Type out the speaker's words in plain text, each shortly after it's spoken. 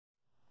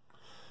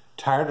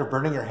Tired of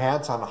burning your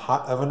hands on a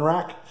hot oven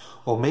rack?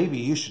 Well, maybe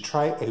you should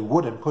try a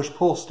wooden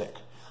push-pull stick.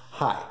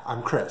 Hi,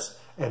 I'm Chris,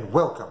 and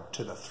welcome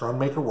to the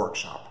Thronemaker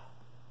Workshop.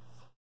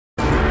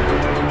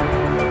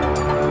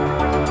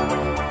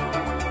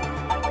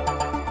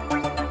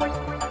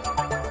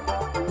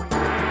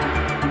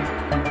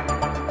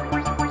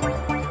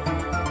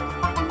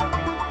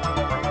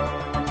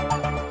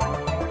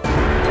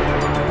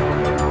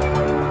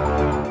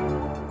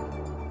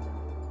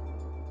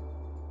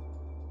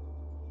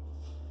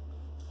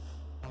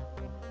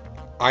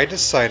 I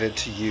decided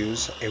to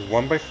use a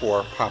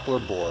 1x4 poplar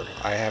board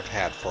I have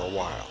had for a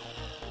while.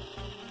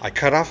 I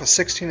cut off a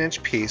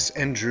 16-inch piece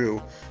and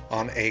drew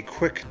on a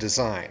quick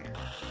design.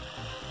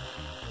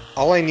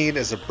 All I need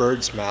is a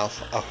bird's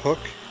mouth, a hook,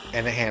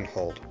 and a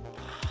handhold.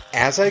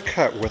 As I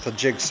cut with a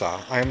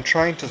jigsaw, I am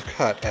trying to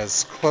cut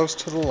as close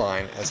to the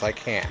line as I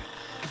can,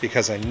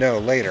 because I know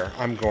later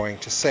I'm going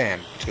to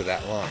sand to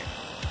that line.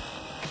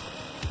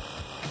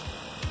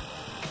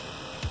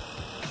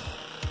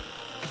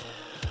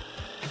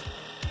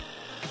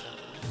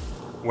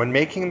 When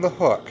making the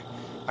hook,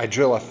 I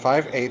drill a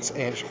 5/8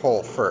 inch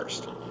hole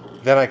first,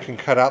 then I can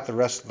cut out the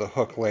rest of the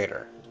hook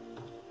later.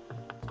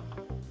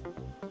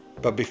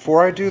 But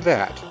before I do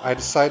that, I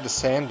decide to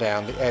sand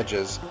down the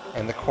edges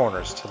and the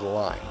corners to the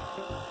line.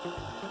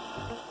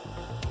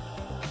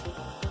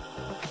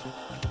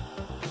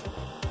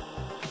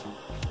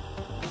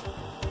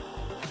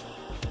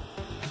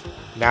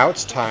 Now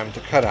it's time to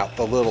cut out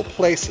the little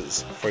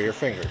places for your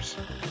fingers.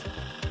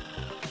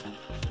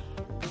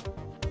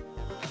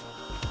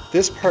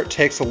 This part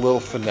takes a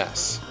little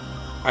finesse.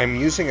 I'm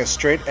using a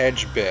straight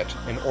edge bit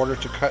in order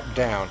to cut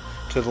down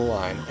to the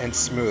line and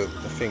smooth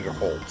the finger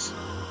holds.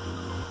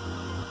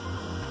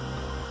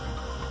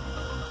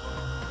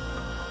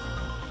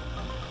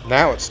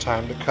 Now it's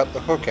time to cut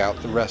the hook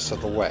out the rest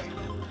of the way.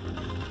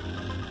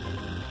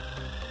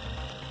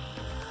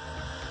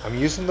 I'm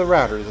using the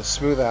router to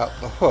smooth out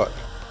the hook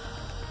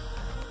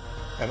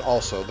and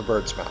also the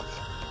bird's mouth.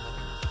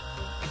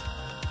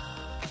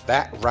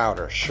 That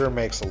router sure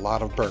makes a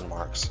lot of burn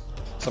marks,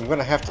 so I'm going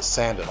to have to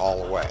sand it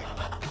all away.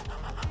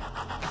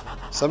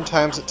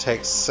 Sometimes it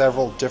takes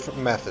several different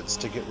methods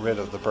to get rid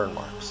of the burn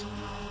marks.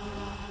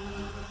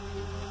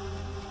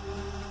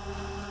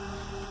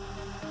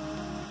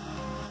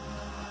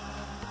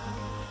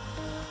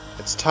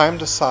 It's time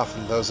to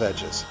soften those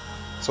edges,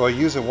 so I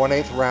use a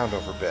 1/8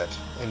 roundover bit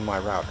in my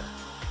router.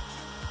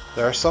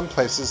 There are some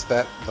places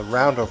that the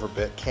roundover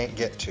bit can't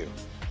get to,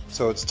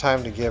 so it's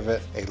time to give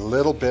it a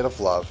little bit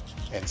of love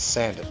and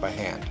sand it by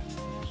hand.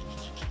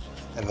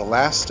 And the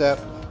last step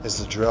is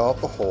to drill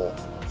out the hole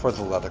for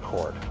the leather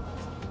cord.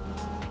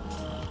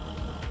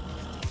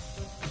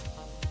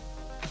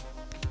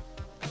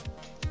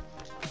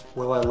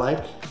 Well, I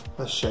like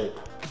the shape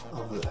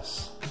of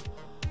this.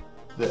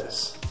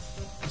 This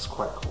is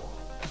quite cool.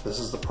 This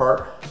is the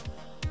part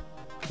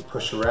you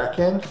push your rack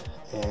in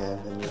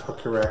and then you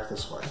hook your rack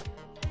this way.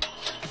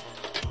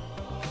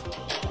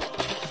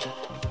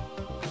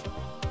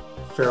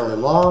 Fairly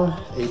long,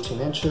 18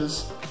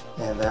 inches,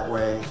 and that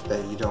way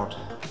that you don't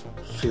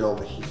feel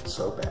the heat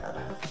so bad.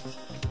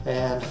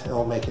 And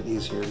it'll make it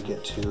easier to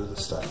get to the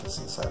stuff that's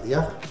inside the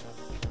oven.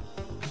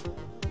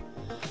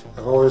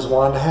 I've always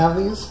wanted to have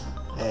these,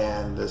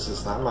 and this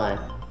is not mine,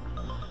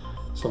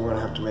 so I'm going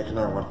to have to make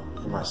another one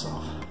for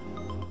myself.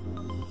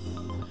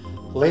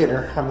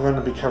 Later, I'm going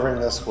to be covering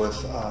this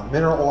with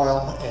mineral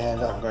oil,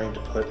 and I'm going to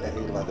put a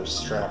leather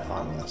strap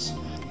on this.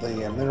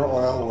 The mineral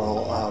oil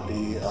will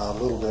be a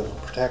little bit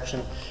of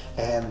protection,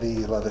 and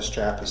the leather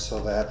strap is so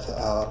that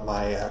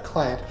my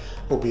client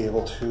will be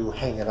able to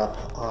hang it up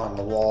on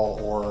the wall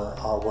or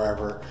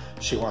wherever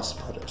she wants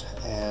to put it.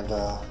 And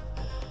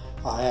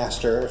I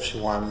asked her if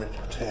she wanted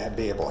to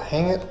be able to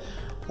hang it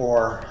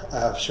or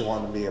if she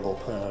wanted to be able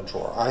to put it in a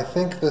drawer. I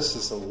think this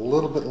is a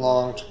little bit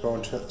long to go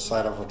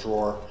inside of a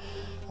drawer,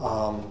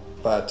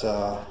 but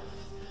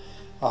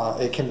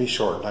it can be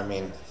shortened. I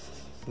mean,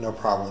 no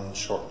problem in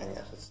shortening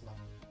it. It's not.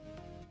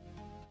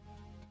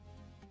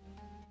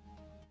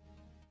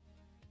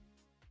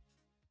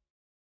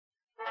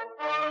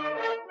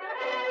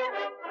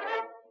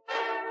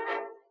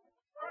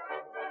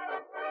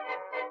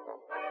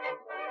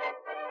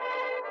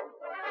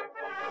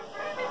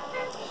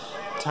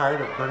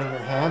 Tired of burning your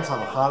hands on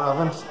a hot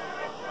oven?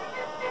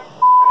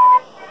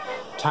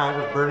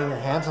 Tired of burning your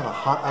hands on a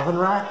hot oven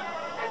rack?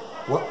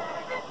 What?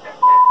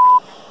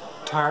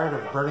 Tired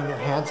of burning your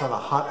hands on a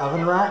hot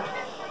oven rack?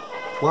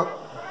 What?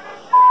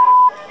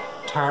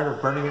 Tired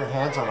of burning your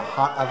hands on a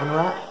hot oven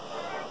rack?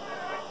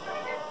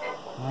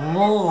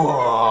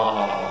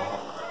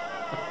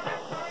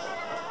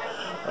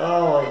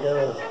 Oh my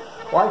goodness.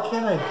 Why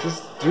can't I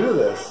just do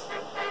this?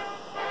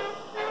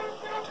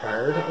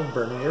 Tired of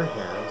burning your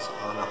hands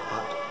on a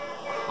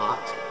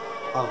hot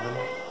oven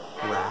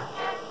rack?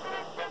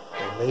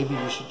 Well, maybe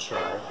you should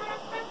try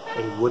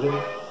a wooden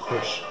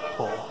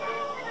push-pull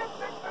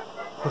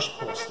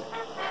stick.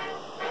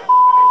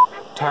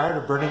 Tired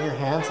of burning your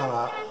hands on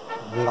a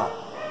bleh,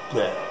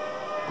 bleh.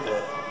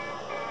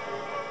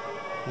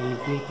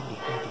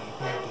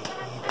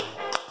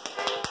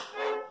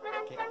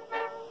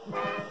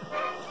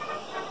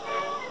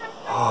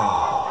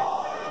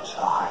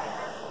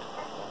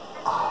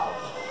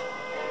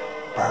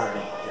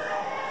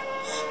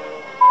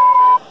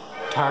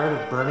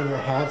 burning your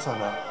hands on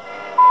a...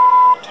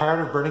 Tired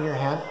of burning your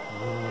hand?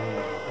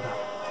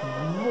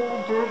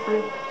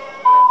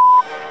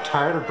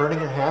 Tired of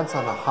burning your hands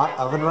on a hot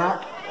oven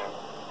rack?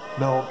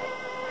 No.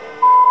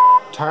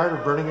 Tired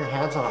of burning your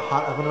hands on a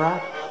hot oven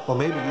rack? Well,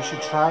 maybe you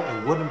should try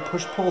a wooden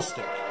push-pull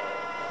stick.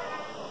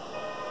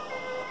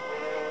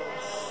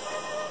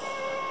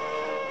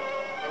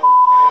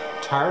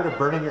 Tired of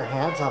burning your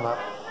hands on a...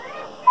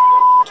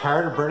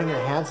 Tired of burning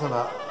your hands on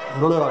a...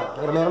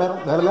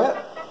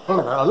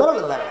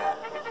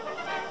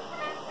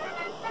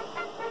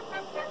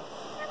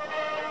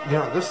 You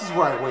know, this is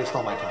where I waste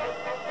all my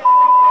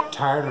time.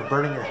 Tired of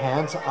burning your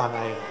hands on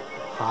a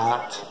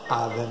hot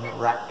oven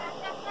rack?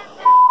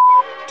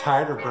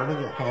 Tired of burning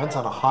your hands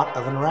on a hot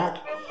oven rack?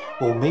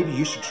 Well, maybe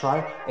you should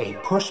try a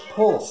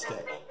push-pull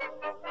stick.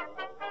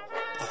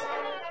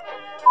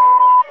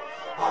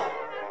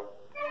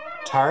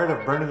 Tired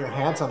of burning your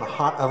hands on a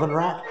hot oven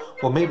rack?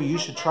 Well, maybe you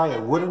should try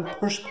a wooden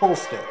push-pull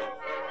stick.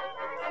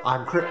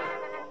 I'm Chris.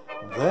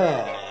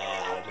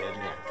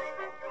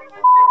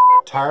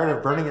 Tired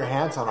of burning your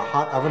hands on a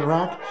hot oven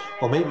rack?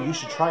 Well, maybe you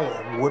should try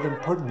a wooden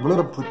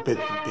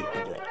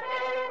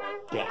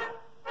Yeah.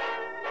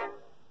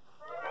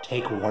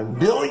 Take 1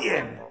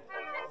 billion.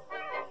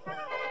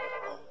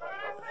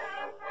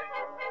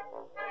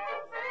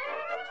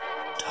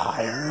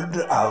 Tired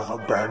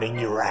of burning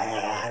your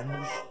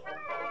hands?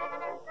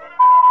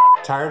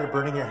 Tired of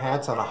burning your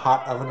hands on a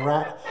hot oven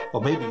rack?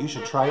 Well, maybe you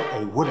should try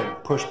a wooden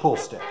push-pull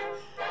stick.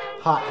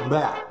 Hot and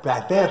back.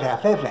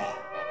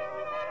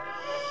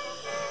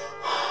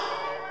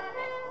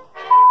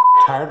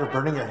 Tired of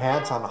burning your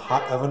hands on a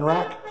hot oven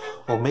rack?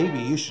 Well, maybe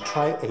you should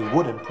try a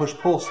wooden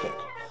push-pull stick.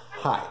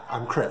 Hi,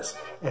 I'm Chris,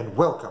 and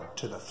welcome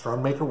to the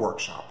Thronemaker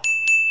Workshop.